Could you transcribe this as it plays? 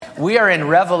We are in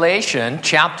Revelation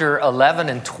chapter 11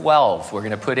 and 12. We're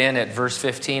going to put in at verse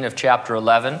 15 of chapter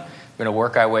 11. We're going to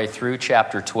work our way through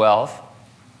chapter 12.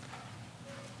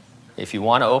 If you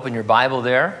want to open your Bible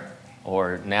there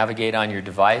or navigate on your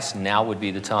device, now would be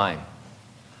the time.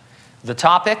 The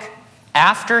topic,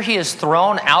 after he is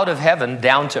thrown out of heaven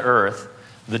down to earth,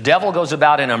 the devil goes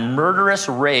about in a murderous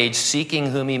rage,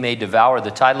 seeking whom he may devour. The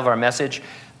title of our message,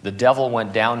 The Devil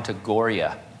Went Down to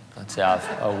Goria. Let's have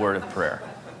a word of prayer.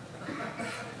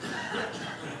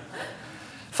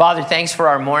 Father, thanks for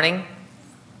our morning.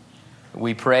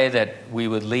 We pray that we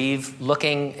would leave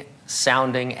looking,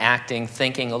 sounding, acting,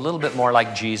 thinking a little bit more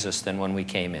like Jesus than when we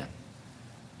came in.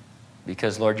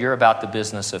 Because, Lord, you're about the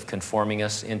business of conforming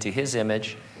us into his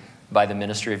image by the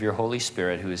ministry of your Holy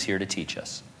Spirit who is here to teach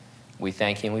us. We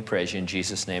thank you and we praise you in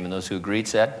Jesus' name. And those who agreed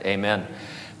said, amen.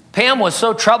 Pam was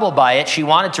so troubled by it, she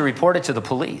wanted to report it to the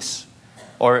police,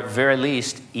 or at very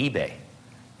least, eBay.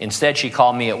 Instead, she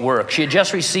called me at work. She had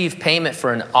just received payment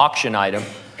for an auction item.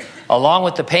 Along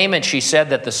with the payment, she said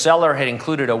that the seller had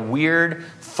included a weird,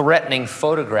 threatening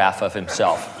photograph of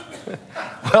himself.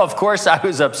 Well, of course, I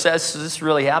was obsessed. This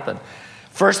really happened.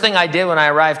 First thing I did when I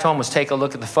arrived home was take a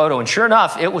look at the photo, and sure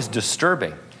enough, it was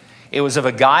disturbing. It was of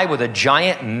a guy with a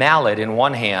giant mallet in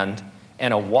one hand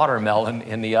and a watermelon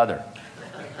in the other.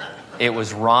 It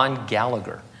was Ron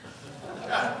Gallagher.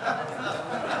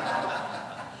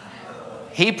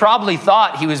 He probably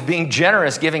thought he was being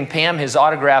generous giving Pam his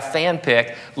autographed fan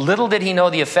pic. Little did he know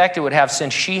the effect it would have,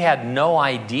 since she had no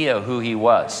idea who he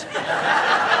was.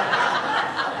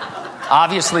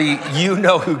 Obviously, you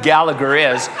know who Gallagher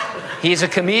is. He's a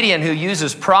comedian who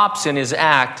uses props in his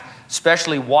act,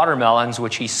 especially watermelons,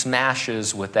 which he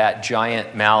smashes with that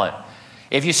giant mallet.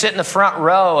 If you sit in the front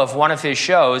row of one of his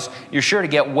shows, you're sure to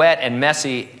get wet and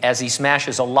messy as he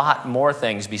smashes a lot more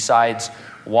things besides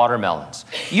watermelons.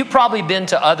 You've probably been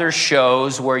to other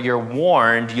shows where you're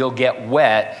warned you'll get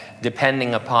wet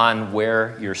depending upon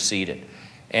where you're seated.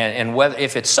 And whether,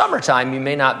 if it's summertime, you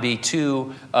may not be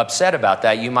too upset about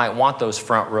that. You might want those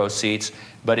front row seats,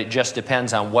 but it just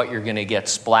depends on what you're going to get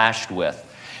splashed with.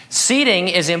 Seating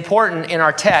is important in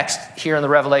our text here in the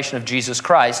revelation of Jesus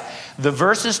Christ. The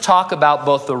verses talk about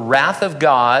both the wrath of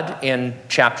God in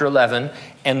chapter 11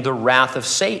 and the wrath of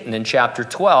Satan in chapter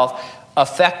 12,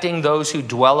 affecting those who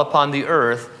dwell upon the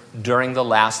earth during the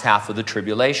last half of the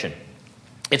tribulation.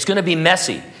 It's going to be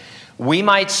messy. We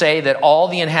might say that all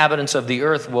the inhabitants of the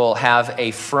earth will have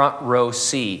a front row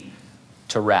seat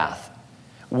to wrath.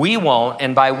 We won't,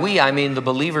 and by we I mean the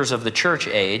believers of the church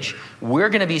age. We're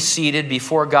going to be seated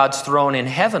before God's throne in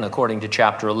heaven, according to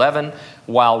chapter 11,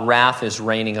 while wrath is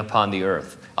reigning upon the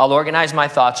earth. I'll organize my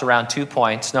thoughts around 2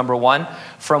 points. Number one,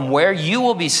 from where you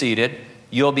will be seated,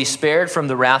 you'll be spared from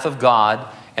the wrath of God.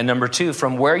 And number two,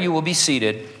 from where you will be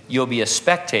seated, you'll be a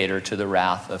spectator to the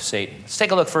wrath of Satan. Let's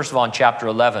take a look, first of all, in chapter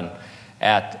 11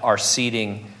 at our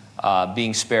seating,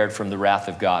 being spared from the wrath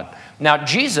of God. Now,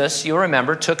 Jesus, you'll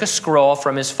remember, took a scroll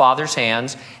from his Father's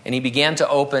hands, and he began to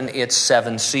open its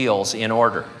 7 seals in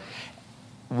order.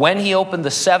 When he opened the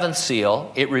 7th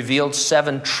seal, it revealed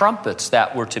 7 trumpets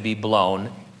that were to be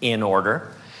blown in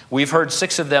order. We've heard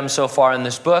 6 of them so far in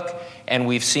this book, and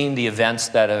we've seen the events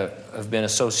that have been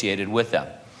associated with them.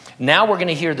 Now we're going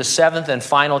to hear the 7th and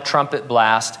final trumpet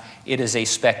blast. It is a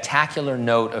spectacular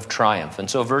note of triumph. And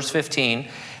so verse 15,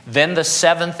 then the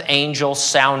 7th angel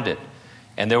sounded,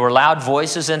 and there were loud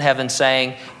voices in heaven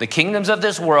saying, the kingdoms of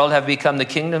this world have become the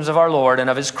kingdoms of our Lord and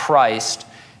of his Christ,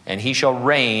 and he shall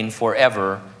reign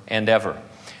forever and ever.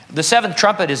 The 7th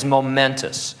trumpet is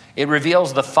momentous. It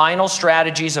reveals the final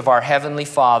strategies of our Heavenly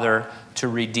Father to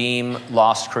redeem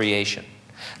lost creation.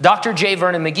 Dr. J.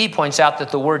 Vernon McGee points out that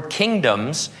the word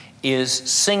kingdoms is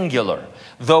singular.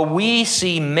 Though we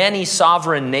see many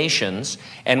sovereign nations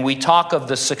and we talk of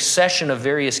the succession of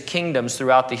various kingdoms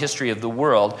throughout the history of the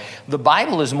world, the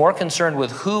Bible is more concerned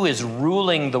with who is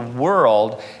ruling the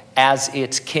world as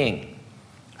its king.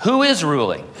 Who is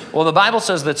ruling? Well, the Bible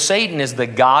says that Satan is the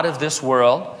god of this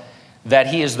world, that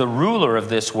he is the ruler of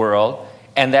this world,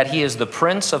 and that he is the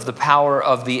prince of the power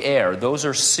of the air. Those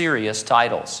are serious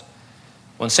titles.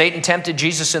 When Satan tempted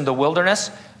Jesus in the wilderness,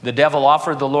 the devil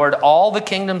offered the Lord all the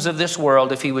kingdoms of this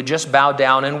world if he would just bow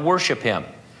down and worship him.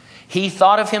 He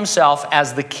thought of himself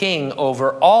as the king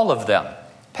over all of them,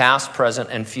 past, present,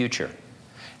 and future.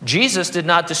 Jesus did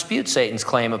not dispute Satan's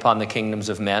claim upon the kingdoms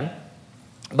of men,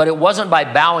 but it wasn't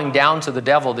by bowing down to the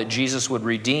devil that Jesus would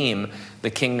redeem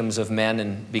the kingdoms of men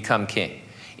and become king.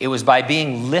 It was by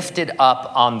being lifted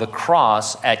up on the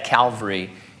cross at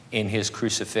Calvary in his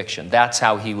crucifixion. That's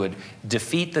how he would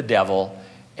defeat the devil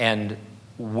and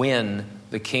win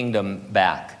the kingdom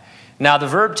back. Now, the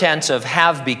verb tense of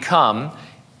have become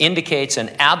indicates an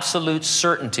absolute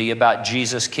certainty about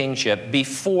Jesus' kingship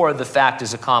before the fact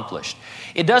is accomplished.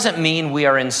 It doesn't mean we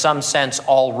are in some sense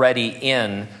already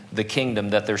in the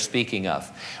kingdom that they're speaking of.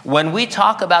 When we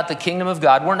talk about the kingdom of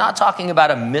God, we're not talking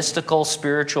about a mystical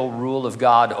spiritual rule of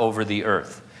God over the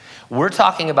earth. We're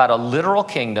talking about a literal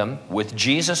kingdom with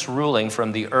Jesus ruling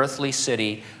from the earthly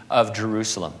city of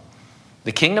Jerusalem.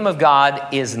 The kingdom of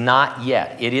God is not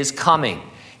yet. It is coming.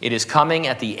 It is coming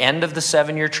at the end of the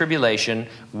 7-year tribulation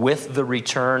with the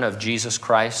return of Jesus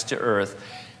Christ to earth.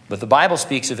 But the Bible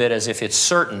speaks of it as if it's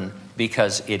certain,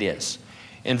 because it is.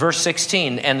 In verse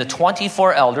 16, and the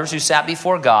 24 elders who sat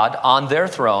before God on their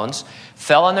thrones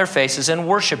fell on their faces and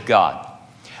worshiped God.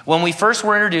 When we first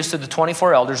were introduced to the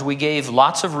 24 elders, we gave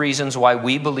lots of reasons why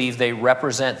we believe they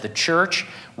represent the church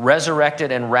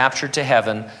resurrected and raptured to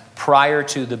heaven prior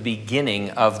to the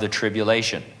beginning of the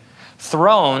tribulation.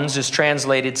 Thrones is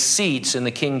translated seats in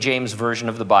the King James Version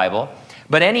of the Bible,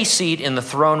 but any seat in the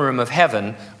throne room of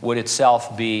heaven would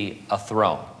itself be a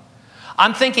throne.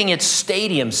 I'm thinking it's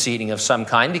stadium seating of some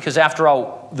kind, because after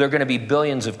all, there are going to be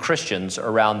billions of Christians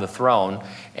around the throne,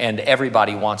 and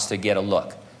everybody wants to get a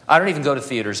look. I don't even go to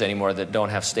theaters anymore that don't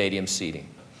have stadium seating.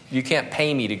 You can't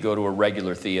pay me to go to a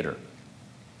regular theater.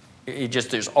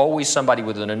 There's always somebody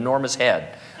with an enormous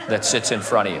head that sits in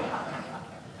front of you.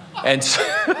 And so,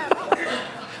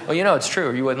 well, it's true,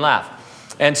 or you wouldn't laugh.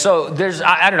 And so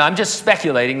I don't know, I'm just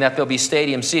speculating that there'll be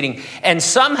stadium seating. And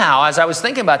somehow, as I was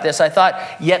thinking about this, I thought,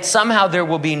 yet somehow there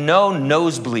will be no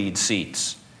nosebleed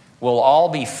seats. We'll all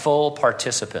be full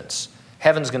participants.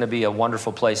 Heaven's going to be a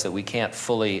wonderful place that we can't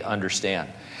fully understand.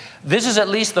 This is at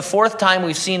least the 4th time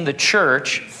we've seen the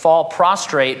church fall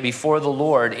prostrate before the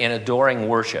Lord in adoring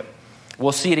worship.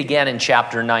 We'll see it again in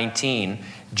chapter 19,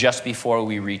 just before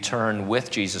we return with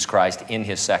Jesus Christ in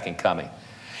his second coming.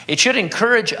 It should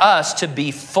encourage us to be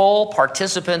full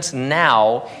participants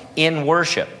now in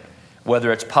worship,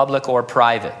 whether it's public or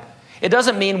private. It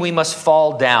doesn't mean we must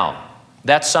fall down.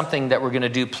 That's something that we're going to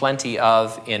do plenty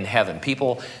of in heaven.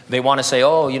 People, they want to say,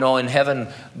 in heaven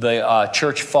the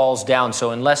church falls down,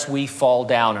 so unless we fall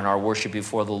down in our worship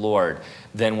before the Lord,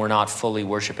 then we're not fully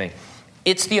worshiping.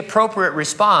 It's the appropriate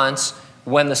response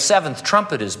when the 7th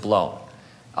trumpet is blown.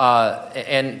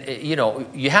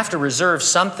 You have to reserve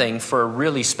something for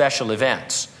really special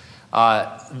events.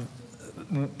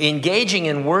 Engaging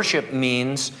in worship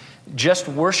means just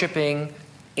worshiping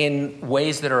in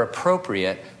ways that are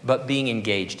appropriate, but being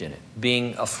engaged in it,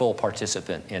 being a full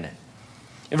participant in it.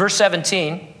 In verse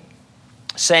 17,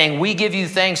 saying, we give you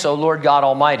thanks, O Lord God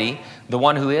Almighty, the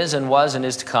one who is and was and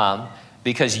is to come,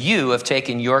 because you have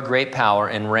taken your great power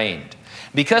and reigned.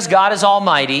 Because God is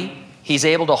almighty, he's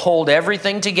able to hold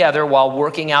everything together while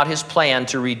working out his plan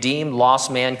to redeem lost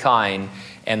mankind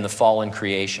and the fallen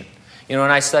creation. When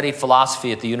I studied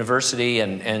philosophy at the university,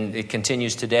 and it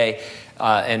continues today,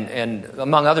 and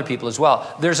among other people as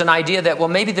well, there's an idea that,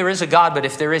 maybe there is a God, but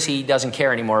if there is, he doesn't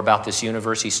care anymore about this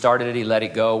universe. He started it, he let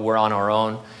it go, we're on our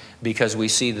own. Because we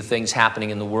see the things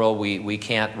happening in the world, we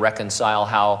can't reconcile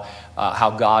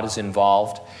how God is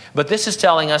involved. But this is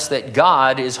telling us that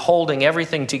God is holding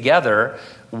everything together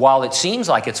while it seems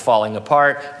like it's falling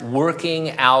apart,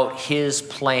 working out his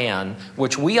plan,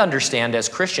 which we understand as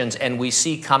Christians and we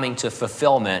see coming to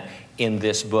fulfillment in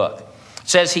this book. It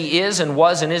says he is and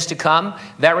was and is to come.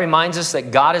 That reminds us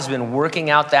that God has been working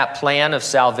out that plan of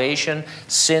salvation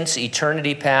since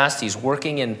eternity past. He's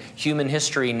working in human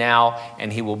history now,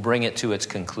 and he will bring it to its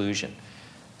conclusion.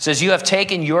 It says, you have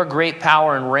taken your great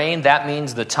power and reign. That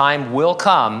means the time will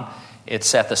come.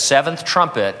 It's at the 7th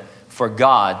trumpet for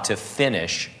God to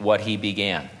finish what he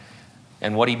began.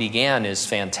 And what he began is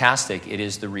fantastic. It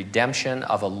is the redemption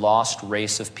of a lost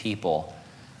race of people,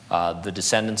 the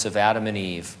descendants of Adam and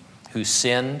Eve, who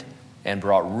sinned and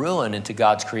brought ruin into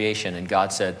God's creation. And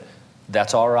God said,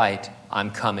 that's all right.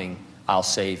 I'm coming. I'll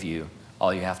save you.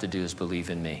 All you have to do is believe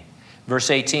in me.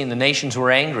 Verse 18, the nations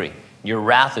were angry. Your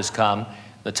wrath has come.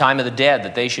 The time of the dead,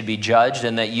 that they should be judged,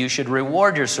 and that you should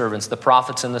reward your servants, the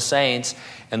prophets and the saints,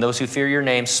 and those who fear your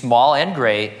name, small and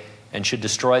great, and should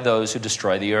destroy those who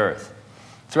destroy the earth.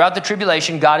 Throughout the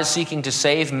tribulation, God is seeking to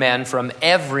save men from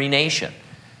every nation.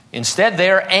 Instead, they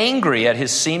are angry at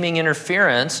his seeming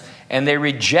interference, and they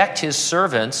reject his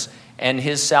servants and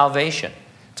his salvation.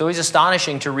 It's always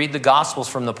astonishing to read the Gospels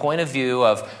from the point of view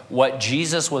of what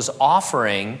Jesus was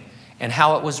offering and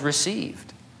how it was received.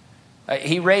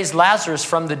 He raised Lazarus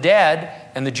from the dead,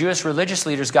 and the Jewish religious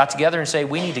leaders got together and say,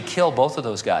 we need to kill both of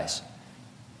those guys.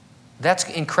 That's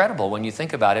incredible when you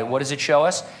think about it. What does it show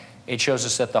us? It shows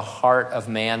us that the heart of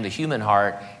man, the human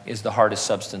heart, is the hardest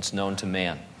substance known to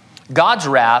man. God's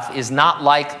wrath is not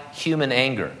like human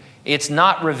anger. It's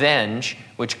not revenge,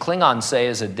 which Klingons say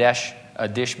is a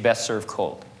dish best served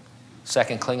cold.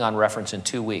 Second Klingon reference in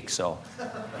 2 weeks, so.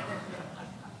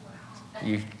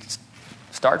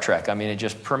 Star Trek, it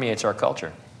just permeates our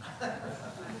culture.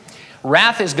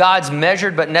 Wrath is God's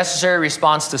measured but necessary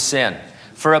response to sin.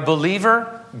 For a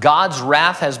believer, God's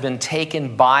wrath has been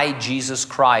taken by Jesus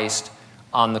Christ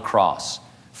on the cross.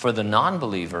 For the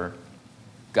non-believer,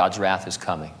 God's wrath is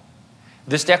coming.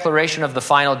 This declaration of the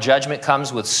final judgment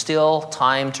comes with still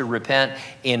time to repent.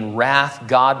 In wrath,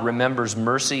 God remembers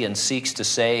mercy and seeks to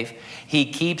save. He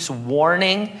keeps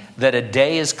warning that a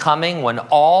day is coming when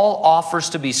all offers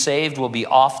to be saved will be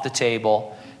off the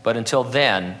table. But until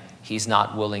then, he's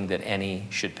not willing that any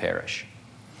should perish.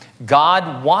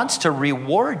 God wants to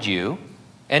reward you,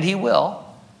 and he will.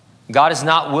 God is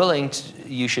not willing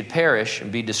you should perish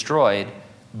and be destroyed,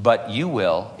 but you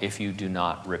will if you do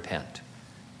not repent.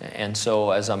 And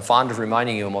so, as I'm fond of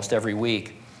reminding you almost every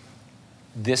week,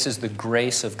 this is the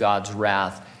grace of God's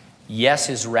wrath. Yes,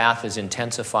 his wrath is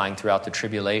intensifying throughout the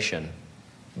tribulation,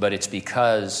 but it's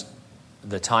because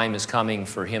the time is coming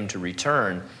for him to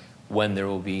return when there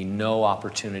will be no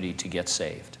opportunity to get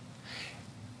saved.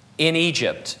 In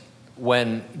Egypt,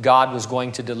 when God was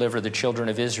going to deliver the children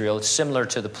of Israel, it's similar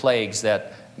to the plagues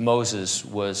that Moses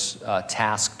was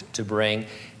tasked to bring.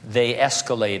 They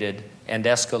escalated and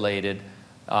escalated,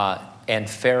 and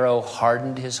Pharaoh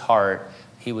hardened his heart.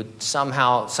 He would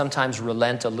sometimes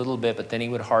relent a little bit, but then he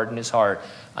would harden his heart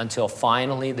until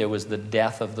finally there was the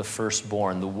death of the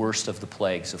firstborn, the worst of the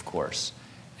plagues, of course.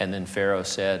 And then Pharaoh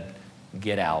said,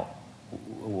 "Get out.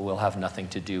 We'll have nothing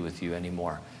to do with you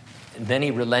anymore." And then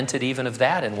he relented even of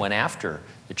that and went after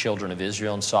the children of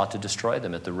Israel and sought to destroy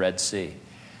them at the Red Sea.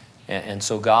 And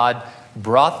so God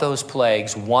brought those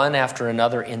plagues, one after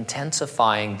another,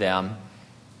 intensifying them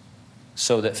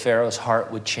so that Pharaoh's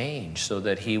heart would change, so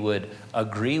that he would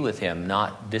agree with him,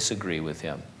 not disagree with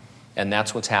him. And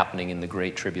that's what's happening in the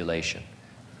Great Tribulation.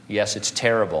 Yes, it's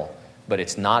terrible, but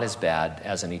it's not as bad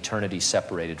as an eternity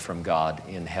separated from God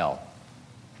in hell.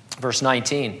 Verse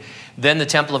 19, then the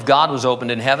temple of God was opened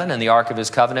in heaven, and the ark of his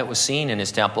covenant was seen in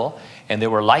his temple, and there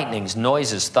were lightnings,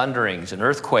 noises, thunderings, an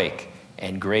earthquake,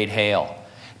 and great hail.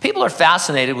 People are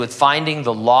fascinated with finding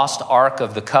the lost Ark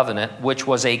of the Covenant, which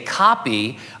was a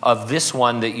copy of this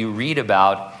one that you read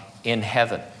about in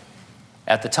heaven.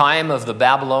 At the time of the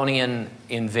Babylonian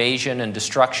invasion and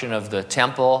destruction of the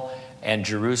temple and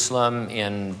Jerusalem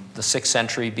in the 6th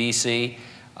century BC,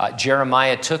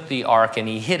 Jeremiah took the ark and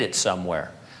he hid it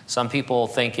somewhere. Some people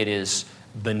think it is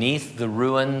beneath the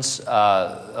ruins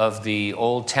of the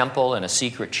old temple in a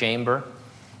secret chamber.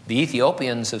 The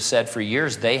Ethiopians have said for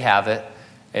years they have it.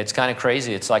 It's kind of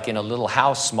crazy. It's like in a little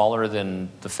house smaller than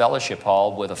the fellowship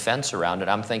hall with a fence around it.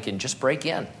 I'm thinking, just break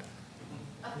in.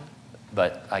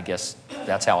 But I guess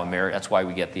that's that's why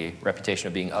we get the reputation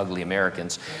of being ugly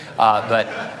Americans.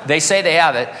 But they say they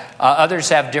have it. Others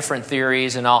have different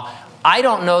theories and all. I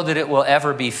don't know that it will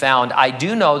ever be found. I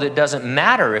do know that it doesn't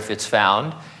matter if it's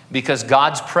found, because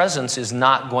God's presence is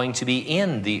not going to be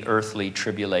in the earthly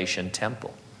tribulation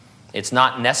temple. It's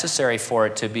not necessary for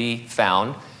it to be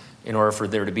found in order for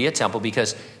there to be a temple,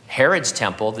 because Herod's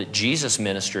temple that Jesus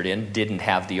ministered in didn't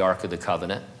have the Ark of the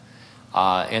Covenant.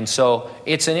 And so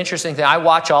it's an interesting thing. I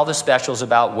watch all the specials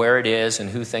about where it is and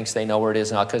who thinks they know where it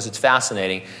is now, because it's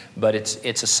fascinating, but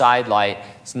it's a sidelight.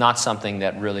 It's not something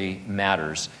that really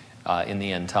matters in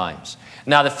the end times.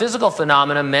 Now, the physical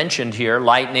phenomena mentioned here,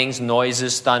 lightnings,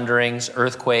 noises, thunderings,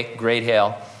 earthquake, great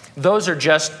hail, those are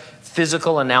just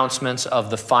physical announcements of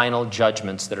the final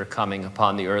judgments that are coming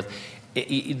upon the earth.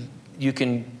 You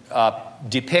can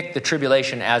depict the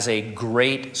tribulation as a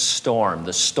great storm,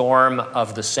 the storm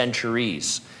of the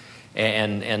centuries.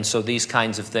 And so these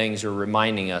kinds of things are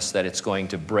reminding us that it's going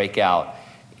to break out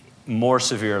more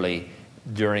severely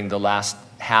during the last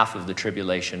half of the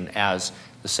tribulation as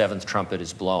the seventh trumpet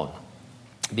is blown.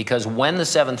 Because when the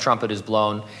seventh trumpet is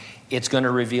blown, it's going to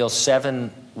reveal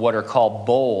 7 what are called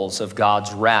bowls of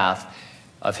God's wrath,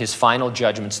 of his final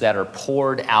judgments that are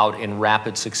poured out in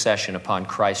rapid succession upon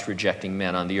Christ-rejecting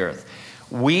men on the earth.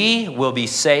 We will be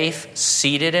safe,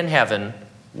 seated in heaven,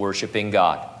 worshiping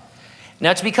God.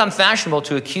 Now, it's become fashionable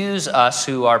to accuse us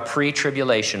who are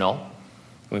pre-tribulational,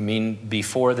 we mean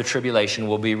before the tribulation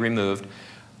will be removed.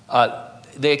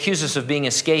 They accuse us of being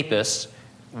escapists,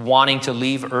 wanting to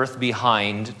leave earth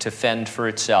behind to fend for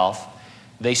itself.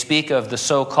 They speak of the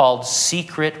so-called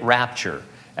secret rapture,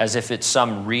 as if it's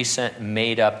some recent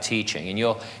made-up teaching. And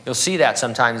you'll see that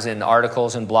sometimes in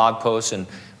articles and blog posts and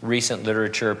recent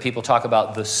literature. People talk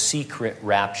about the secret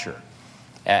rapture,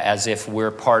 as if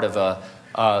we're part of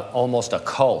almost a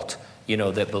cult,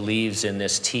 that believes in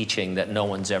this teaching that no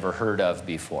one's ever heard of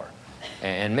before.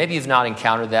 And maybe you've not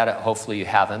encountered that. Hopefully you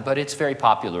haven't. But it's very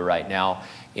popular right now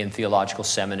in theological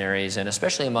seminaries, and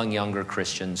especially among younger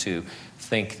Christians who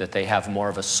think that they have more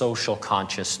of a social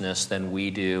consciousness than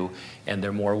we do, and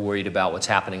they're more worried about what's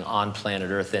happening on planet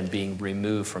Earth than being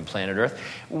removed from planet Earth.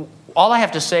 All I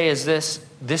have to say is this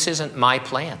isn't my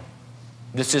plan.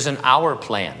 This isn't our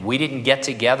plan. We didn't get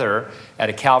together at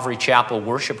a Calvary Chapel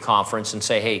worship conference and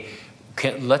say, hey,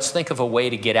 let's think of a way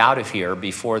to get out of here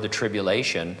before the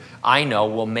tribulation. I know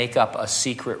we'll make up a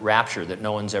secret rapture that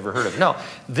no one's ever heard of. No,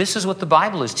 this is what the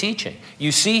Bible is teaching.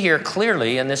 You see here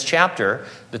clearly in this chapter,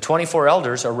 the 24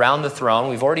 elders around the throne.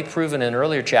 We've already proven in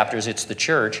earlier chapters it's the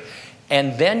church.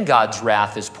 And then God's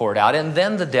wrath is poured out. And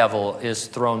then the devil is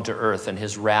thrown to earth and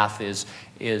his wrath is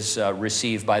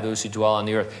received by those who dwell on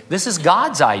the earth. This is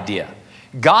God's idea.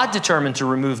 God determined to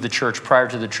remove the church prior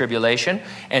to the tribulation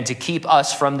and to keep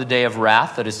us from the day of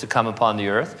wrath that is to come upon the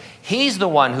earth. He's the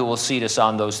one who will seat us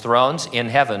on those thrones in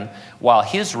heaven while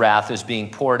his wrath is being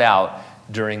poured out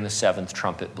during the seventh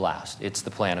trumpet blast. It's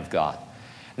the plan of God.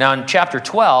 Now in chapter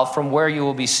 12, from where you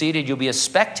will be seated, you'll be a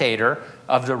spectator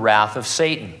of the wrath of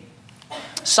Satan.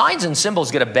 Signs and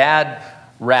symbols get a bad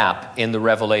rap in the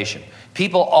Revelation.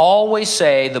 People always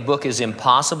say the book is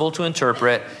impossible to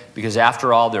interpret because,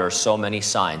 after all, there are so many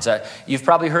signs. You've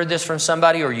probably heard this from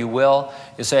somebody, or you will.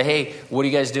 You say, hey, what are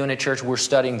you guys doing at church? We're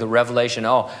studying the Revelation.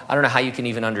 Oh, I don't know how you can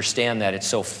even understand that. It's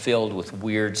so filled with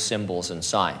weird symbols and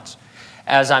signs.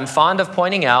 As I'm fond of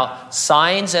pointing out,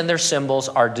 signs and their symbols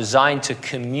are designed to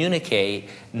communicate,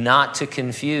 not to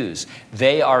confuse.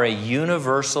 They are a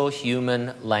universal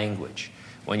human language.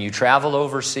 When you travel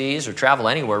overseas, or travel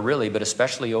anywhere really, but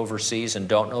especially overseas and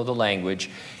don't know the language,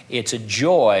 it's a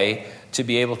joy to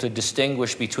be able to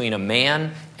distinguish between a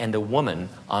man and a woman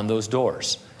on those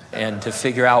doors and to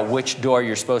figure out which door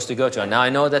you're supposed to go to. Now, I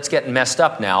know that's getting messed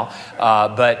up now,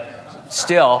 but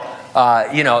still,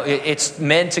 it's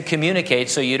meant to communicate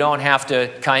so you don't have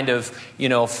to kind of,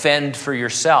 fend for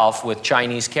yourself with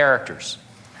Chinese characters.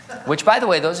 Which, by the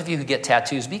way, those of you who get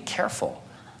tattoos, be careful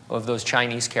of those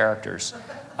Chinese characters.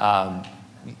 I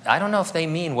don't know if they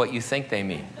mean what you think they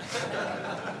mean.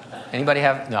 Anybody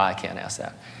have? No, I can't ask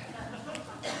that.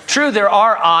 True, there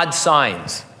are odd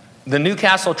signs. The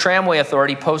Newcastle Tramway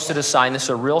Authority posted a sign, this is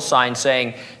a real sign,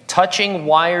 saying, touching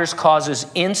wires causes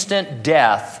instant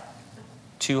death,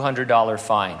 $200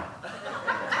 fine.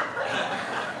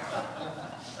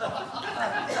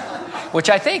 Which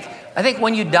I think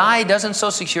when you die, doesn't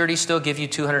Social Security still give you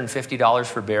 $250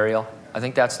 for burial? I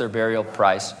think that's their burial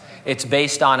price. It's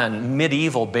based on a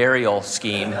medieval burial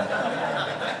scheme.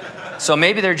 So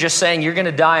maybe they're just saying, you're going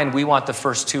to die and we want the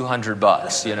first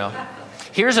 $200,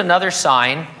 Here's another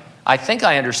sign. I think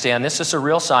I understand this. This is a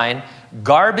real sign.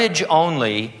 Garbage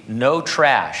only, no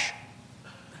trash.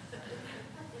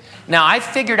 Now, I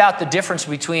figured out the difference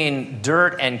between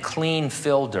dirt and clean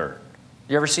fill dirt.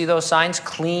 You ever see those signs?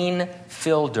 Clean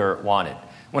fill dirt wanted.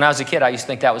 When I was a kid, I used to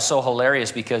think that was so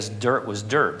hilarious because dirt was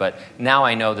dirt. But now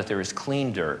I know that there is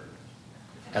clean dirt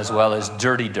as well as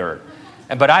dirty dirt.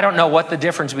 But I don't know what the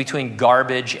difference between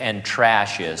garbage and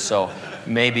trash is. So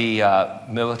maybe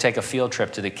we'll take a field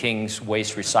trip to the King's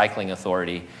Waste Recycling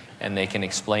Authority and they can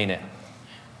explain it.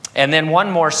 And then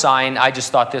one more sign. I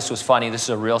just thought this was funny. This is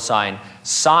a real sign.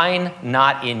 Sign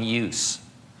not in use.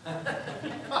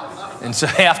 And so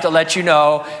they have to let you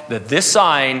know that this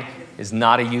sign is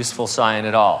not a useful sign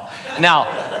at all.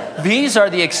 Now, these are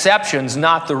the exceptions,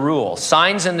 not the rule.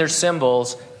 Signs and their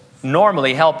symbols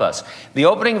normally help us. The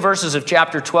opening verses of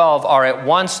chapter 12 are at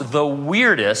once the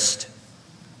weirdest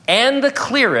and the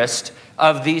clearest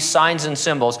of these signs and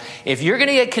symbols. If you're going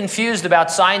to get confused about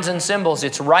signs and symbols,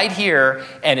 it's right here,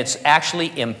 and it's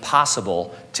actually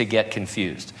impossible to get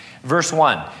confused. Verse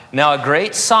 1, now a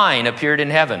great sign appeared in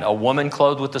heaven, a woman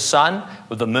clothed with the sun,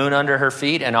 with the moon under her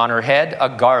feet, and on her head a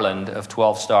garland of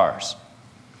 12 stars.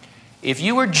 If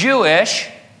you were Jewish,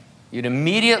 you'd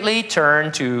immediately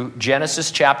turn to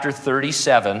Genesis chapter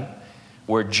 37,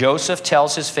 where Joseph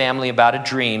tells his family about a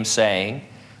dream, saying,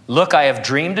 look, I have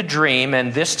dreamed a dream,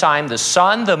 and this time the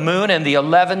sun, the moon, and the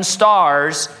 11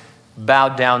 stars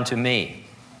bowed down to me.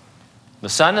 The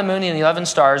sun, the moon, and the 11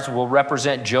 stars will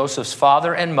represent Joseph's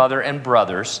father and mother and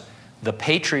brothers, the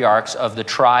patriarchs of the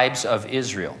tribes of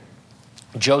Israel.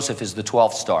 Joseph is the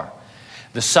 12th star.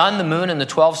 The sun, the moon, and the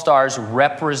 12 stars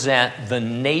represent the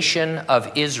nation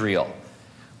of Israel.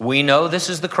 We know this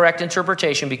is the correct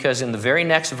interpretation because in the very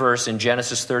next verse in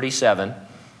Genesis 37,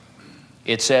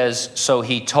 it says, so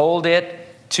he told it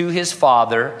to his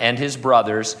father and his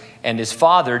brothers, and his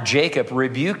father, Jacob,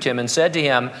 rebuked him and said to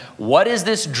him, "What is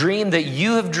this dream that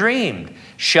you have dreamed?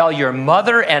 Shall your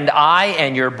mother and I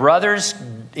and your brothers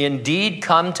indeed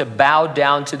come to bow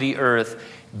down to the earth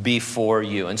before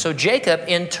you?" And so Jacob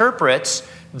interprets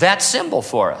that symbol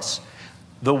for us.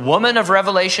 The woman of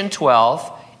Revelation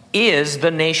 12 is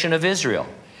the nation of Israel.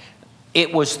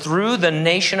 It was through the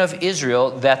nation of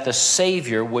Israel that the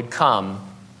Savior would come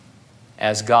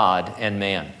as God and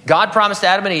man. God promised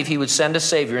Adam and Eve he would send a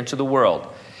Savior into the world.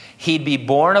 He'd be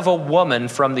born of a woman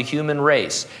from the human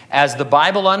race. As the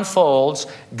Bible unfolds,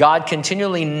 God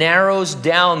continually narrows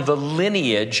down the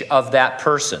lineage of that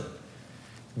person.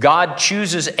 God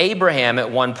chooses Abraham at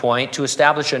one point to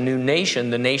establish a new nation,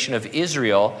 the nation of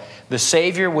Israel. The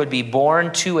Savior would be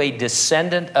born to a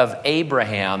descendant of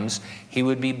Abraham's. He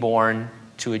would be born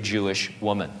to a Jewish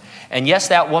woman. And yes,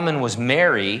 that woman was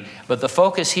Mary, but the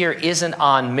focus here isn't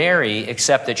on Mary,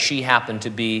 except that she happened to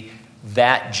be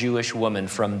that Jewish woman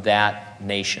from that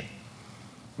nation.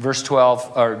 Verse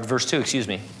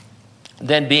 2.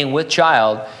 Then being with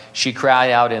child, she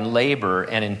cried out in labor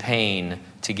and in pain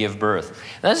to give birth.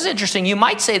 Now, this is interesting. You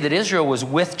might say that Israel was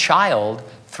with child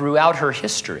throughout her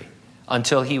history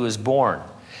until he was born.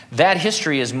 That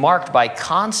history is marked by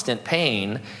constant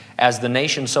pain as the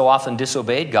nation so often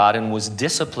disobeyed God and was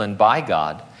disciplined by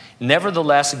God.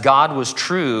 Nevertheless, God was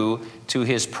true to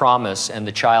his promise, and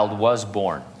the child was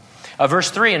born.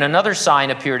 Verse 3, and another sign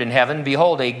appeared in heaven.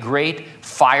 Behold, a great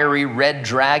fiery red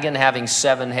dragon having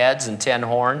 7 heads and 10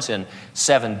 horns and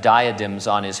 7 diadems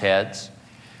on his heads.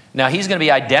 Now, he's going to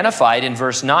be identified in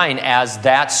verse 9 as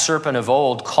that serpent of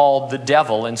old called the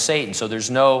devil and Satan. So there's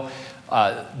no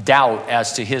doubt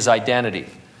as to his identity.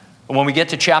 And when we get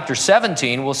to chapter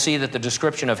 17, we'll see that the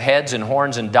description of heads and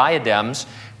horns and diadems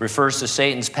refers to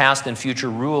Satan's past and future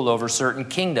rule over certain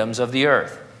kingdoms of the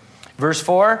earth. Verse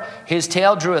 4, his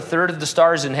tail drew 1/3 of the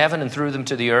stars in heaven and threw them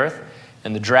to the earth.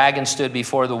 And the dragon stood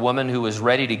before the woman who was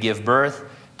ready to give birth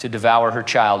to devour her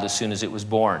child as soon as it was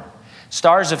born.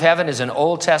 Stars of heaven is an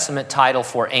Old Testament title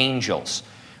for angels.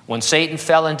 When Satan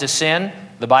fell into sin,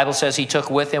 the Bible says he took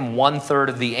with him 1/3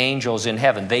 of the angels in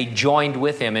heaven. They joined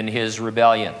with him in his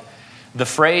rebellion. The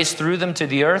phrase threw them to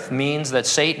the earth means that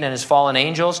Satan and his fallen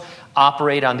angels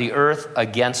operate on the earth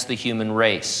against the human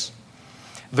race.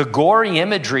 The gory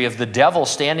imagery of the devil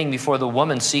standing before the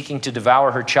woman seeking to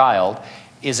devour her child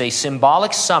is a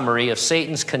symbolic summary of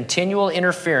Satan's continual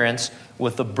interference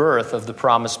with the birth of the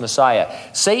promised Messiah.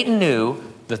 Satan knew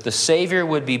that the Savior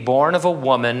would be born of a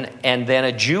woman and then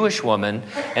a Jewish woman,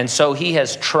 and so he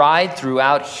has tried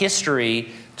throughout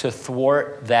history to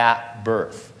thwart that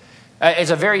birth.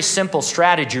 It's a very simple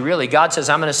strategy, really. God says,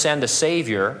 I'm going to send a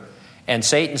Savior, and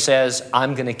Satan says,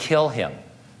 I'm going to kill him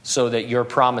so that your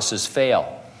promises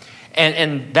fail.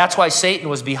 And that's why Satan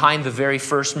was behind the very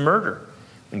first murder.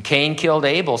 When Cain killed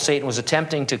Abel, Satan was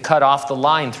attempting to cut off the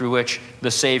line through which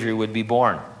the Savior would be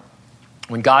born.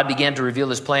 When God began to reveal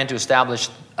his plan to establish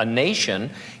a nation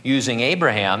using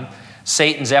Abraham,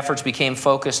 Satan's efforts became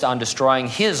focused on destroying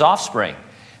his offspring.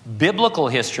 Biblical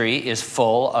history is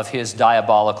full of his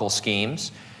diabolical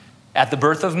schemes. At the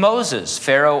birth of Moses,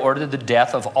 Pharaoh ordered the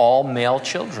death of all male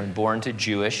children born to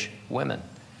Jewish women.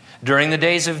 During the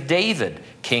days of David,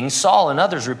 King Saul and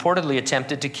others reportedly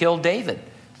attempted to kill David,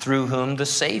 through whom the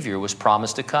Savior was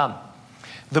promised to come.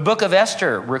 The book of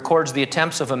Esther records the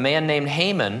attempts of a man named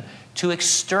Haman to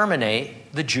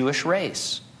exterminate the Jewish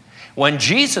race. When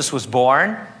Jesus was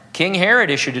born, King Herod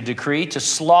issued a decree to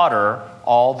slaughter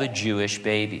all the Jewish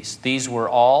babies. These were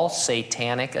all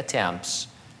satanic attempts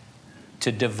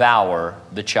to devour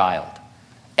the child.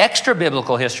 Extra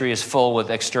biblical history is full with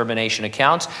extermination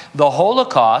accounts. The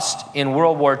Holocaust in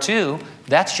World War II,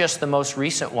 that's just the most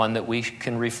recent one that we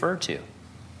can refer to.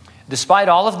 Despite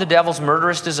all of the devil's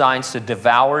murderous designs to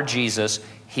devour Jesus,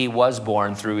 he was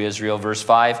born through Israel. Verse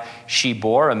 5, she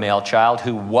bore a male child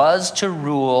who was to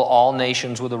rule all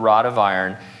nations with a rod of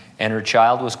iron, and her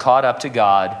child was caught up to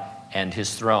God and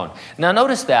his throne. Now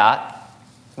notice that.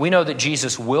 We know that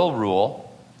Jesus will rule.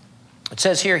 It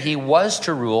says here he was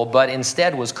to rule, but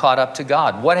instead was caught up to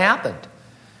God. What happened?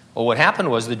 Well, what happened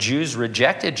was the Jews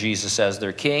rejected Jesus as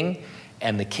their king,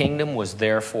 and the kingdom was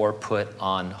therefore put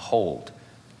on hold.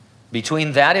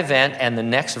 Between that event and the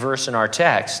next verse in our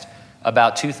text,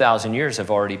 about 2,000 years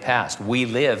have already passed. We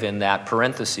live in that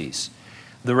parentheses.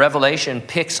 The Revelation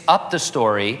picks up the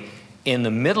story in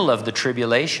the middle of the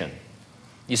tribulation.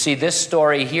 You see, this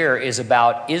story here is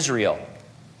about Israel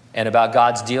and about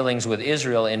God's dealings with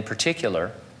Israel in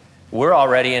particular. We're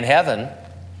already in heaven.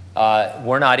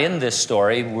 We're not in this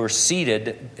story. We're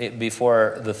seated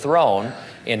before the throne.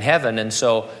 in heaven. And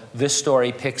so this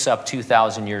story picks up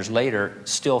 2,000 years later,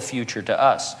 still future to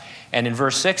us. And in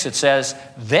verse 6 it says,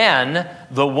 "Then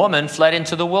the woman fled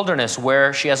into the wilderness,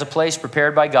 where she has a place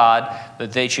prepared by God,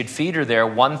 that they should feed her there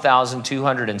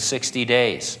 1,260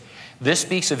 days." This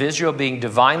speaks of Israel being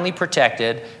divinely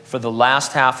protected for the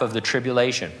last half of the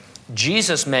tribulation.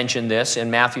 Jesus mentioned this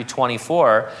in Matthew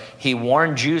 24. He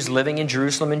warned Jews living in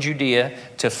Jerusalem and Judea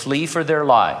to flee for their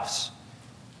lives.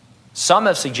 Some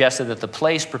have suggested that the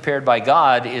place prepared by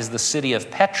God is the city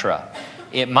of Petra.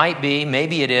 It might be,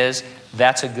 maybe it is.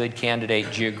 That's a good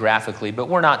candidate geographically, but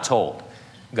we're not told.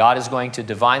 God is going to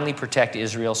divinely protect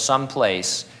Israel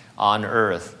someplace on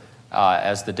earth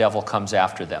as the devil comes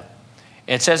after them.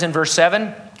 It says in verse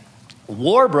 7,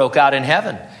 war broke out in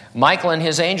heaven. Michael and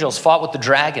his angels fought with the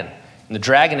dragon, and the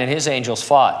dragon and his angels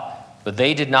fought, but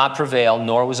they did not prevail,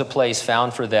 nor was a place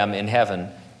found for them in heaven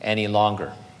any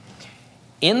longer.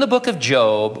 In the book of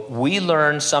Job, we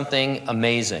learn something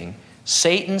amazing.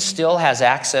 Satan still has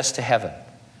access to heaven.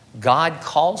 God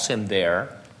calls him there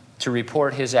to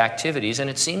report his activities, and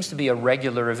it seems to be a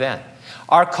regular event.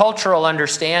 Our cultural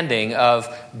understanding of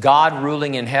God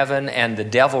ruling in heaven and the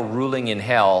devil ruling in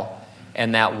hell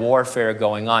and that warfare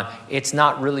going on, it's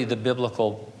not really the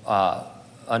biblical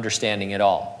understanding at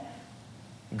all.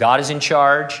 God is in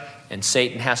charge, and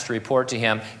Satan has to report to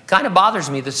him. It kind of bothers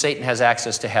me that Satan has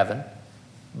access to heaven,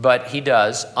 but he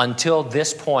does until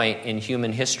this point in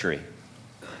human history.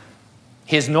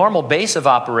 His normal base of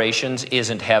operations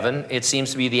isn't heaven. It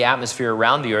seems to be the atmosphere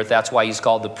around the earth. That's why he's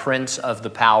called the prince of the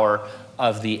power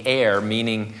of the air,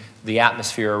 meaning the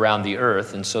atmosphere around the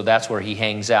earth. And so that's where he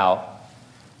hangs out.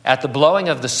 At the blowing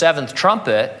of the seventh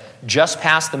trumpet, just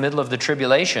past the middle of the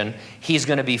tribulation, he's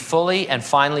going to be fully and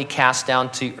finally cast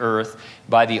down to earth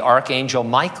by the archangel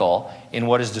Michael in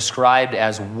what is described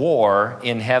as war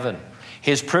in heaven.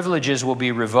 His privileges will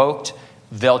be revoked.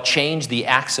 They'll change the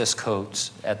access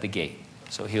codes at the gate.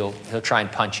 So he'll try and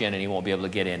punch in and he won't be able to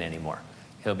get in anymore.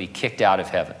 He'll be kicked out of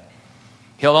heaven.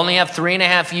 He'll only have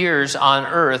 3.5 years on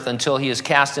earth until he is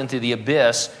cast into the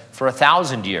abyss for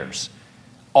 1,000 years.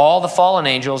 All the fallen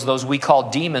angels, those we call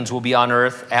demons, will be on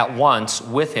earth at once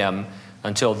with him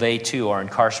until they too are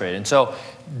incarcerated. And so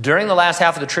during the last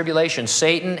half of the tribulation,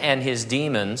 Satan and his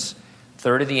demons,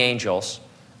 third of the angels,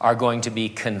 are going to be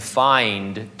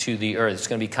confined to the earth. It's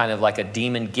going to be kind of like a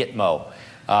demon Gitmo,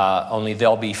 only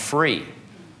they'll be free,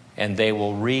 and they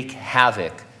will wreak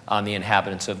havoc on the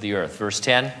inhabitants of the earth. Verse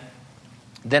 10,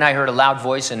 "Then I heard a loud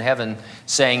voice in heaven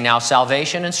saying, 'Now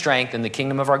salvation and strength in the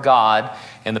kingdom of our God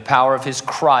and the power of his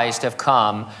Christ have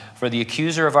come, for the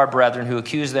accuser of our brethren who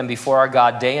accused them before our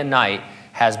God day and night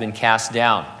has been cast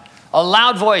down.'" A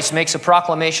loud voice makes a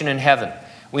proclamation in heaven.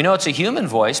 We know it's a human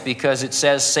voice because it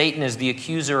says Satan is the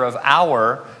accuser of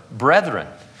our brethren.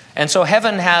 And so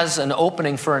heaven has an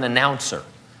opening for an announcer.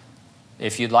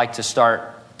 If you'd like to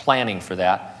start planning for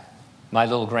that, my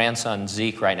little grandson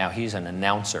Zeke right now, he's an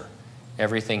announcer.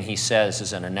 Everything he says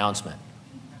is an announcement.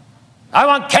 "I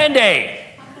want candy."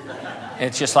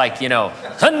 It's just like,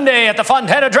 Sunday at the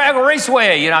Fontana Drag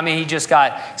Raceway. He's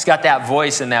got that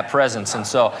voice and that presence. And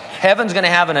so heaven's going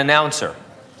to have an announcer.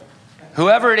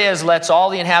 Whoever it is lets all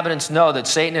the inhabitants know that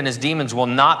Satan and his demons will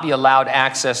not be allowed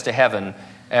access to heaven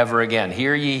ever again.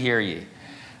 Hear ye, hear ye.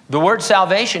 The word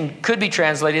salvation could be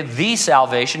translated the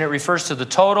salvation. It refers to the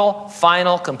total,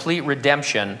 final, complete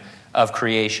redemption of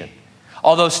creation.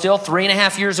 Although still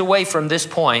 3.5 years away from this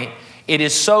point, it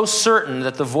is so certain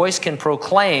that the voice can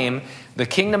proclaim the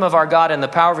kingdom of our God and the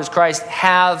power of his Christ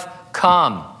have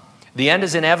come. The end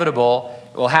is inevitable.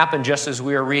 It will happen just as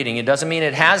we are reading. It doesn't mean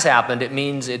it has happened. It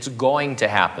means it's going to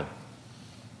happen.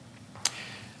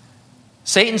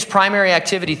 Satan's primary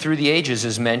activity through the ages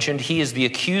is mentioned. He is the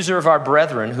accuser of our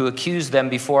brethren who accuse them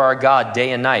before our God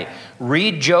day and night.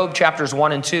 Read Job chapters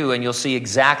 1 and 2 and you'll see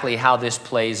exactly how this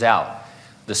plays out.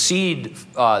 The seed,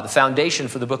 the foundation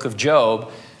for the book of Job,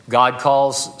 God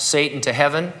calls Satan to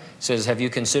heaven, says, "Have you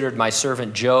considered my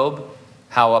servant Job,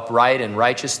 how upright and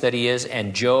righteous that he is?"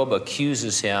 And Satan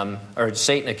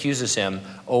accuses him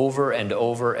over and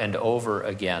over and over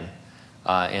again.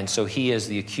 And so he is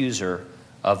the accuser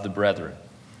of the brethren.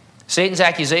 Satan's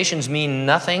accusations mean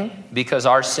nothing because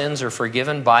our sins are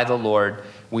forgiven by the Lord.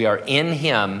 We are in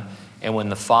him, and when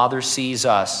the Father sees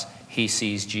us, he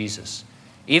sees Jesus.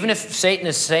 Even if Satan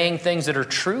is saying things that are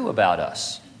true about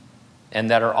us and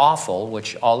that are awful,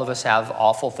 which all of us have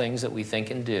awful things that we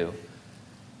think and do,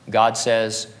 God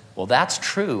says, well, that's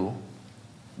true,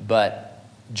 but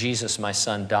Jesus, my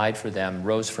son, died for them,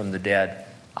 rose from the dead.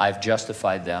 I've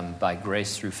justified them by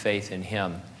grace through faith in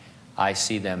him. I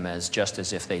see them as just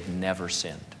as if they'd never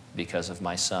sinned because of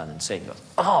my son. And Satan goes,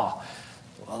 oh,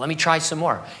 Well, let me try some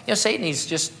more. Satan,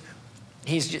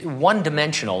 he's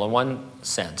one-dimensional in one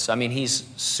sense. I mean, he's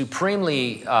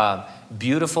supremely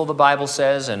beautiful, the Bible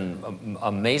says, and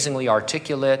amazingly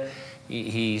articulate.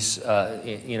 He's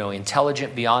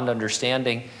intelligent beyond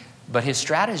understanding, but his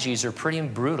strategies are pretty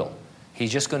brutal.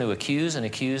 He's just going to accuse and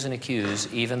accuse and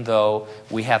accuse, even though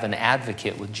we have an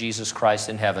advocate with Jesus Christ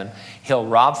in heaven. He'll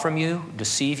rob from you,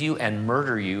 deceive you, and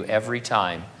murder you every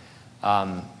time.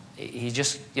 He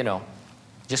just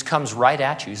comes right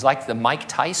at you. He's like the Mike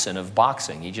Tyson of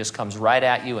boxing. He just comes right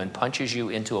at you and punches you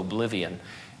into oblivion.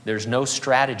 There's no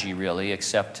strategy, really,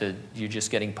 except you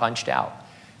just getting punched out.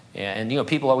 And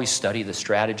people always study the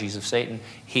strategies of Satan.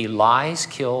 He lies,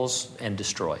 kills, and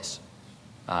destroys.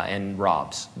 And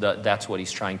robs. That's what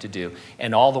he's trying to do.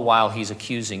 And all the while, he's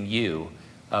accusing you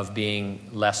of being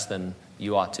less than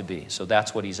you ought to be. So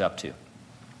that's what he's up to.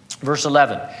 Verse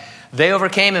 11. They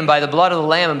overcame him by the blood of the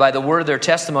Lamb and by the word of their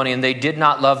testimony, and they did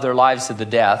not love their lives to the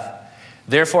death.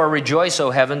 Therefore rejoice, O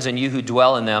heavens, and you who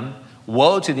dwell in them.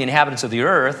 Woe to the inhabitants of the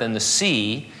earth and the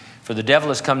sea, for the devil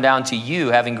has come down to you,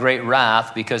 having great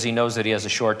wrath, because he knows that he has a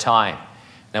short time.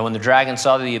 Now when the dragon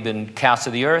saw that he had been cast to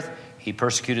the earth, he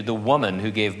persecuted the woman who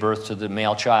gave birth to the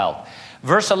male child.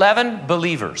 Verse 11,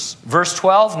 believers. Verse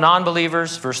 12,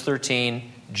 non-believers. Verse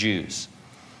 13, Jews.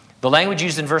 The language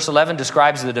used in verse 11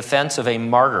 describes the defense of a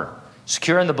martyr.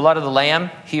 Secure in the blood of the Lamb,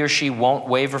 he or she won't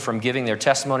waver from giving their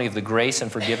testimony of the grace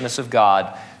and forgiveness of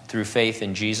God through faith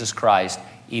in Jesus Christ,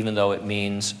 even though it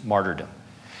means martyrdom.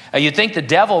 You'd think the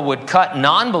devil would cut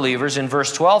non-believers in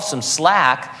verse 12 some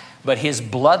slack, but his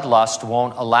bloodlust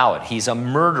won't allow it. He's a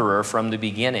murderer from the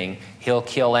beginning. He'll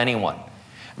kill anyone.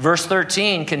 Verse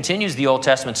 13 continues the Old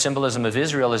Testament symbolism of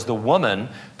Israel as the woman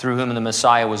through whom the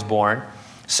Messiah was born.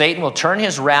 Satan will turn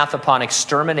his wrath upon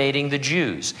exterminating the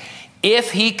Jews.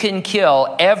 If he can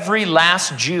kill every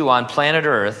last Jew on planet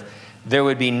Earth, there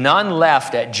would be none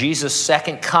left at Jesus'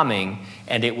 second coming,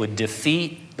 and it would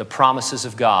defeat the promises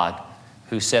of God,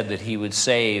 who said that he would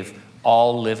save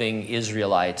all living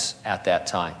Israelites at that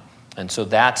time. And so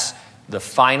that's the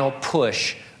final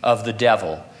push of the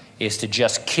devil, is to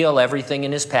just kill everything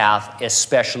in his path,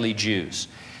 especially Jews.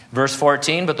 Verse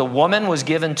 14, but the woman was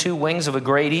given 2 wings of a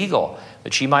great eagle,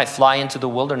 that she might fly into the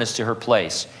wilderness to her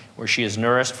place, where she is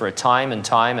nourished for a time and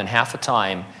half a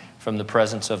time from the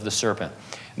presence of the serpent.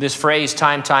 This phrase,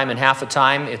 time, and half a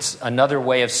time, it's another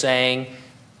way of saying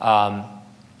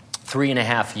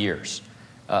 3.5 years.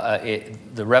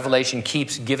 The Revelation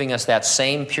keeps giving us that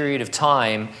same period of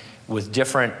time with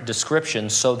different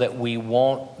descriptions so that we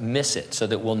won't miss it, so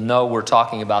that we'll know we're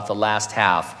talking about the last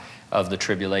half of the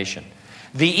tribulation.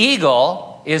 The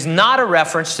eagle is not a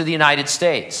reference to the United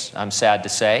States, I'm sad to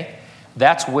say.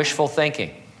 That's wishful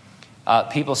thinking.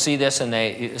 People see this, and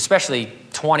they, especially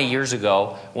 20 years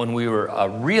ago, when we were a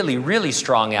really, really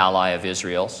strong ally of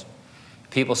Israel's,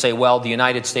 people say, well, the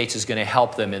United States is going to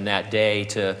help them in that day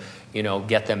to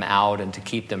get them out and to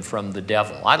keep them from the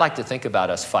devil. I'd like to think about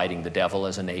us fighting the devil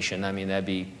as a nation. I mean, that'd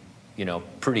be,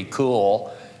 pretty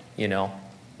cool.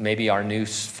 Maybe our new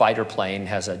fighter plane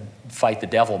has a fight the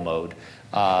devil mode,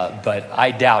 but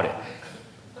I doubt it.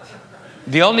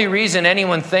 The only reason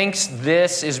anyone thinks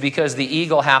this is because the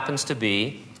eagle happens to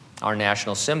be our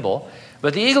national symbol.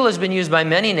 But the eagle has been used by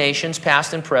many nations,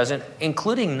 past and present,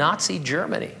 including Nazi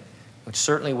Germany, which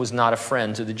certainly was not a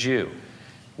friend to the Jew.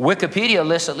 Wikipedia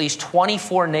lists at least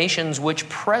 24 nations which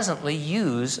presently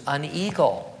use an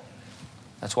eagle.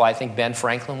 That's why I think Ben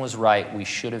Franklin was right. We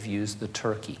should have used the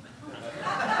turkey.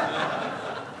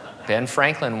 Ben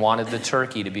Franklin wanted the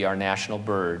turkey to be our national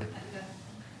bird.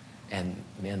 And,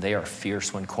 man, they are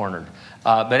fierce when cornered.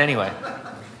 But anyway,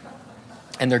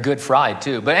 and they're good fried,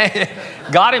 too. But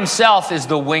God himself is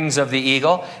the wings of the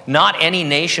eagle, not any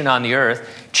nation on the earth.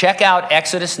 Check out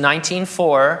Exodus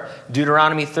 19:4,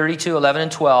 Deuteronomy 32:11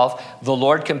 and 12. The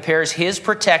Lord compares his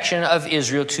protection of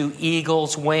Israel to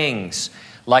eagle's wings.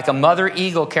 Like a mother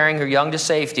eagle carrying her young to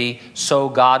safety, so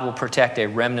God will protect a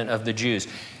remnant of the Jews.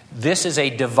 This is a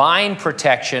divine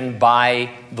protection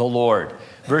by the Lord.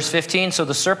 Verse 15, so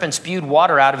the serpent spewed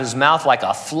water out of his mouth like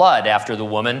a flood after the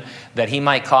woman, that he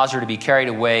might cause her to be carried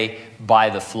away by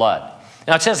the flood.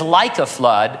 Now it says like a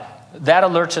flood. That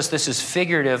alerts us this is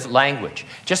figurative language.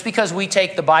 Just because we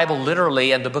take the Bible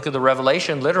literally and the book of the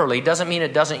Revelation literally doesn't mean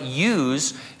it doesn't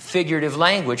use figurative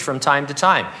language from time to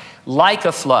time. Like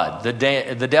a flood,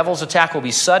 the devil's attack will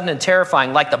be sudden and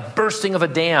terrifying, like the bursting of a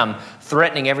dam,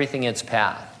 threatening everything in its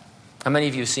path. How many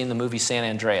of you have seen the movie San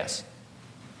Andreas?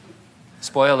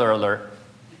 Spoiler alert.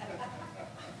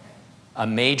 A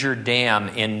major dam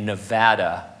in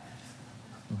Nevada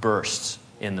bursts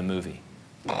in the movie.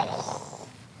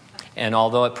 And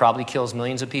although it probably kills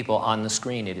millions of people on the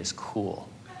screen, it is cool.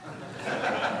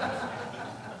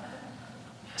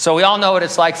 So we all know what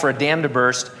it's like for a dam to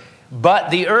burst.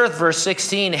 But the earth, verse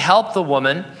 16, helped the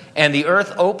woman, and the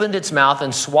earth opened its mouth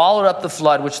and swallowed up the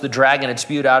flood which the dragon had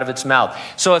spewed out of its mouth.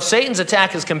 So if Satan's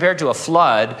attack is compared to a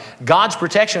flood, God's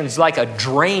protection is like a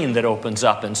drain that opens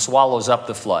up and swallows up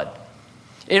the flood.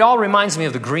 It all reminds me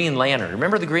of the Green Lantern.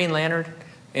 Remember the Green Lantern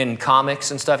in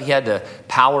comics and stuff? He had the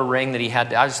power ring that he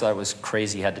had. I just thought it was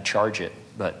crazy he had to charge it.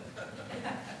 But,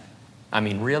 I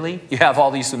mean, really? You have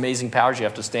all these amazing powers. You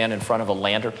have to stand in front of a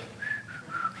lantern.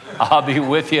 I'll be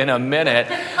with you in a minute.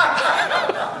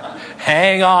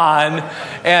 Hang on.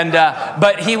 And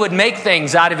but he would make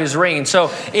things out of his ring.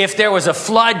 So if there was a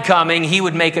flood coming, he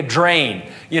would make a drain.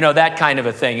 You know, that kind of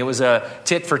a thing. It was a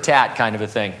tit for tat kind of a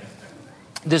thing.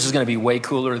 This is going to be way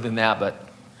cooler than that, but,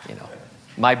 you know,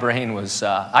 my brain was...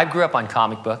 I grew up on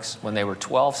comic books when they were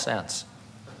 12 cents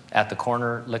at the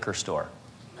corner liquor store.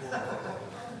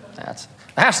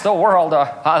 That's the world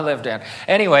I lived in.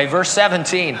 Anyway, verse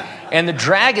 17. And the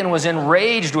dragon was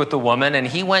enraged with the woman, and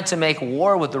he went to make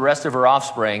war with the rest of her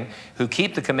offspring, who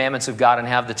keep the commandments of God and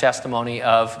have the testimony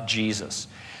of Jesus.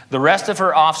 The rest of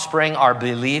her offspring are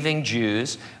believing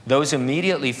Jews. Those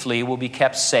immediately flee will be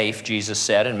kept safe, Jesus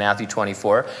said in Matthew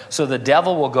 24. So the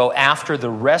devil will go after the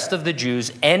rest of the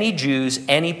Jews, any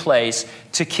place,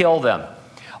 to kill them.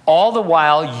 All the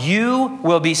while, you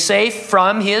will be safe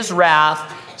from his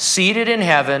wrath, seated in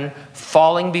heaven,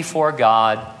 falling before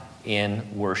God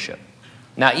in worship.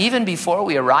 Now, even before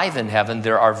we arrive in heaven,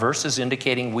 there are verses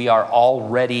indicating we are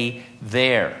already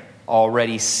there,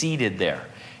 already seated there.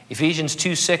 Ephesians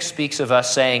 2:6 speaks of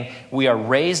us saying, we are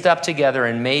raised up together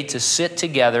and made to sit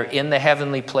together in the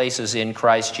heavenly places in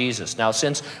Christ Jesus. Now,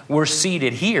 since we're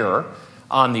seated here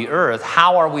on the earth,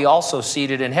 how are we also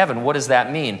seated in heaven? What does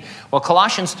that mean? Well,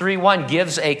 Colossians 3:1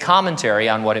 gives a commentary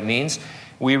on what it means.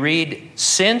 We read,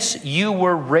 since you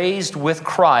were raised with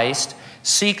Christ,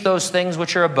 seek those things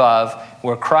which are above,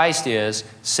 where Christ is,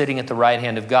 sitting at the right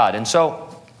hand of God. And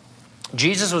so,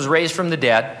 Jesus was raised from the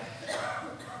dead.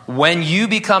 When you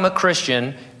become a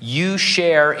Christian, you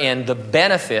share in the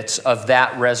benefits of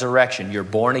that resurrection. You're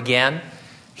born again.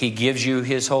 He gives you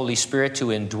his Holy Spirit to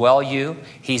indwell you.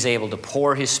 He's able to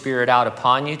pour his Spirit out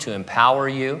upon you, to empower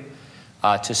you,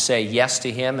 to say yes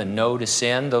to him and no to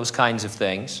sin, those kinds of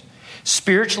things.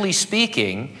 Spiritually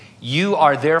speaking, you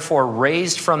are therefore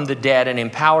raised from the dead and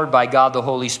empowered by God the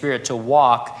Holy Spirit to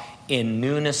walk in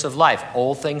newness of life.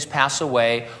 Old things pass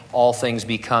away, all things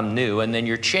become new, and then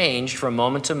you're changed from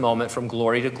moment to moment, from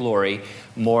glory to glory,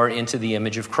 more into the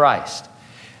image of Christ.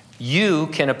 You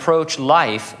can approach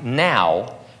life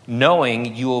now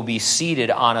knowing you will be seated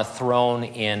on a throne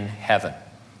in heaven.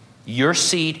 Your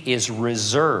seat is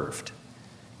reserved.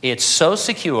 It's so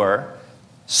secure,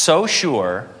 so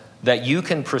sure, that you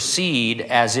can proceed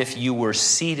as if you were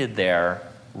seated there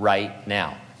right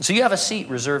now. So you have a seat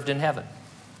reserved in heaven,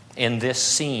 in this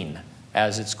scene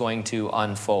as it's going to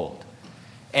unfold.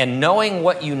 And knowing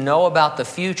what you know about the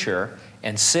future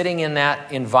and sitting in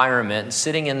that environment,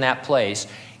 sitting in that place,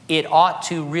 it ought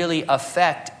to really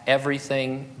affect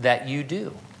everything that you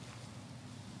do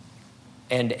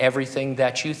and everything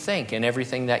that you think and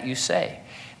everything that you say.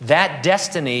 That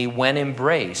destiny, when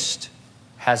embraced,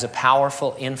 has a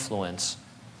powerful influence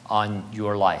on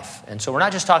your life. And so we're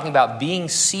not just talking about being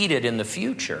seated in the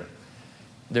future.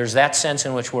 There's that sense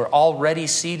in which we're already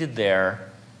seated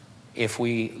there if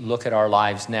we look at our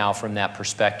lives now from that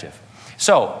perspective.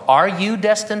 So, are you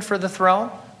destined for the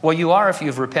throne? Well, you are if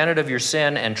you've repented of your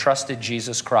sin and trusted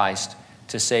Jesus Christ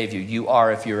to save you. You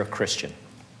are if you're a Christian.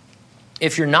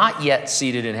 If you're not yet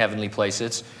seated in heavenly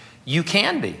places, you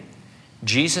can be.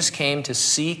 Jesus came to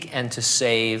seek and to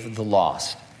save the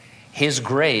lost. His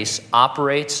grace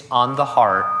operates on the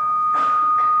heart.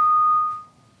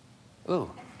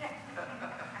 Ooh.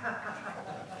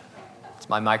 It's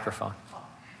my microphone.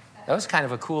 That was kind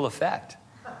of a cool effect.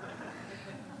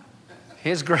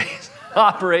 His grace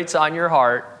operates on your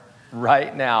heart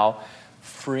right now,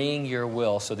 freeing your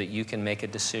will so that you can make a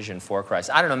decision for Christ.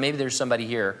 I don't know, maybe there's somebody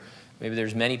here, maybe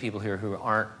there's many people here who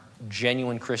aren't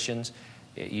genuine Christians.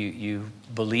 You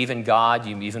believe in God,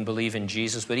 you even believe in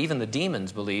Jesus, but even the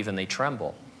demons believe and they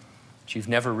tremble. But you've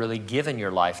never really given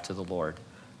your life to the Lord.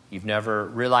 You've never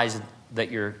realized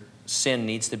that your sin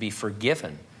needs to be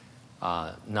forgiven,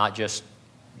 not just,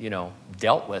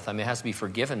 dealt with. I mean, it has to be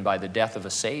forgiven by the death of a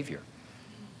Savior.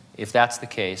 If that's the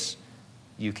case,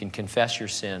 you can confess your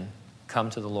sin, come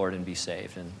to the Lord and be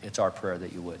saved. And it's our prayer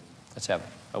that you would. Let's have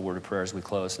a word of prayer as we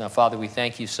close. Now, Father, we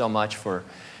thank you so much for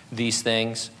these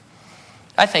things.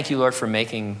 I thank you, Lord, for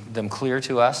making them clear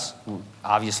to us.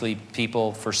 Obviously,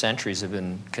 people for centuries have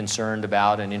been concerned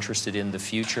about and interested in the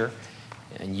future,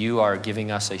 and you are giving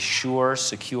us a sure,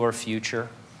 secure future.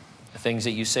 The things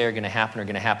that you say are going to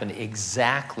happen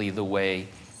exactly the way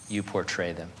you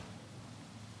portray them.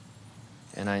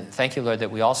 And I thank you, Lord,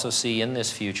 that we also see in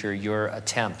this future your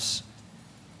attempts,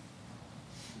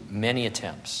 many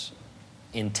attempts,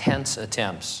 intense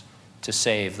attempts to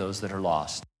save those that are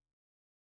lost.